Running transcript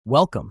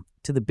Welcome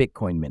to the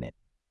Bitcoin Minute.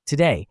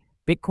 Today,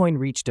 Bitcoin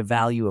reached a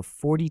value of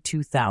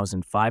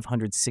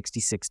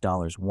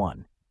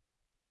 $42,566.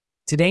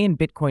 Today in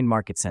Bitcoin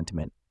market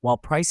sentiment, while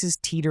prices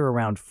teeter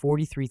around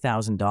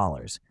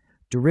 $43,000,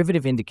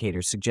 derivative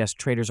indicators suggest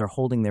traders are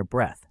holding their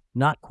breath,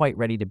 not quite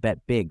ready to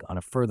bet big on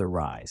a further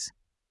rise.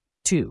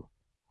 2.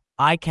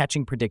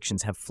 Eye-catching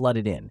predictions have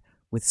flooded in,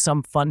 with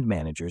some fund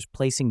managers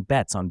placing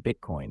bets on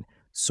Bitcoin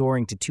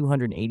soaring to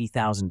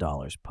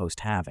 $280,000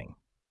 post-halving.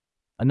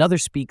 Another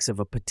speaks of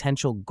a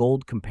potential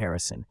gold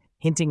comparison,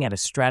 hinting at a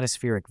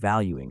stratospheric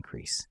value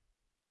increase.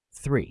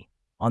 3.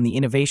 On the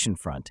innovation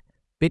front,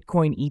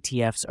 Bitcoin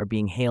ETFs are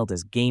being hailed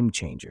as game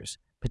changers,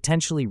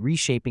 potentially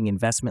reshaping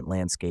investment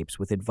landscapes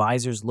with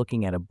advisors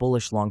looking at a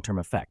bullish long-term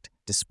effect,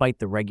 despite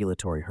the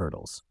regulatory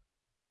hurdles.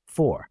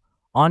 4.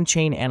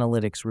 On-chain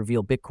analytics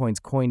reveal Bitcoin's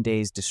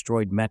CoinDays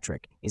destroyed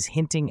metric is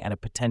hinting at a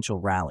potential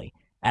rally,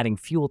 adding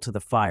fuel to the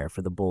fire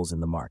for the bulls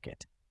in the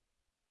market.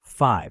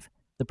 5.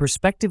 The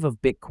perspective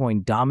of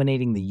Bitcoin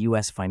dominating the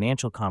U.S.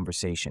 financial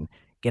conversation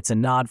gets a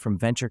nod from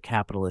venture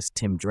capitalist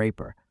Tim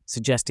Draper,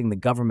 suggesting the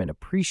government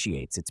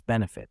appreciates its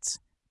benefits.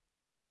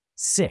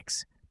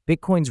 6.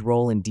 Bitcoin's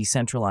role in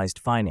decentralized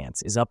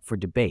finance is up for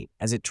debate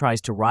as it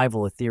tries to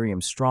rival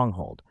Ethereum's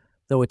stronghold,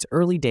 though it's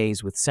early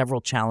days with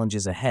several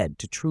challenges ahead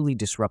to truly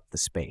disrupt the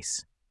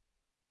space.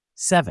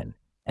 7.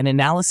 An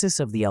analysis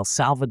of the El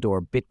Salvador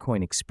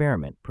Bitcoin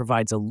experiment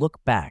provides a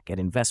look back at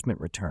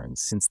investment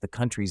returns since the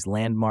country's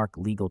landmark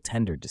legal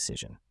tender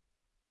decision.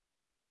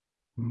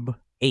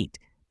 8.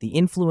 The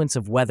influence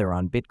of weather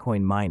on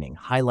Bitcoin mining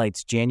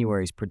highlights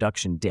January's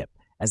production dip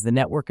as the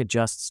network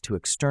adjusts to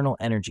external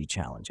energy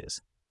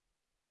challenges.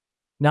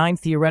 9.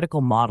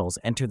 Theoretical models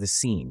enter the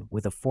scene,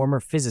 with a former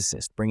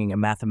physicist bringing a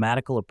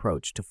mathematical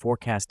approach to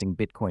forecasting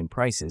Bitcoin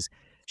prices,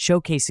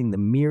 showcasing the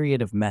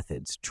myriad of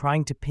methods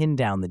trying to pin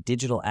down the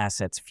digital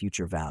asset's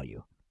future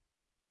value.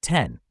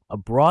 10. A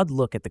broad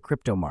look at the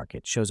crypto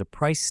market shows a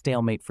price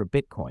stalemate for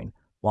Bitcoin,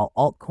 while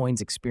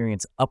altcoins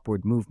experience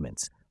upward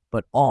movements,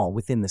 but all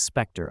within the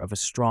specter of a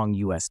strong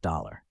US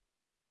dollar.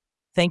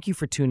 Thank you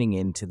for tuning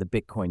in to the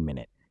Bitcoin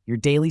Minute, your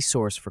daily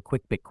source for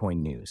quick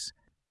Bitcoin news.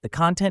 The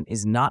content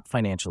is not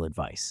financial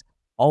advice.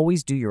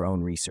 Always do your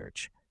own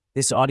research.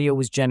 This audio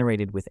was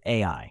generated with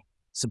AI.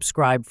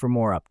 Subscribe for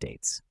more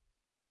updates.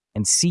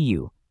 And see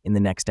you in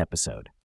the next episode.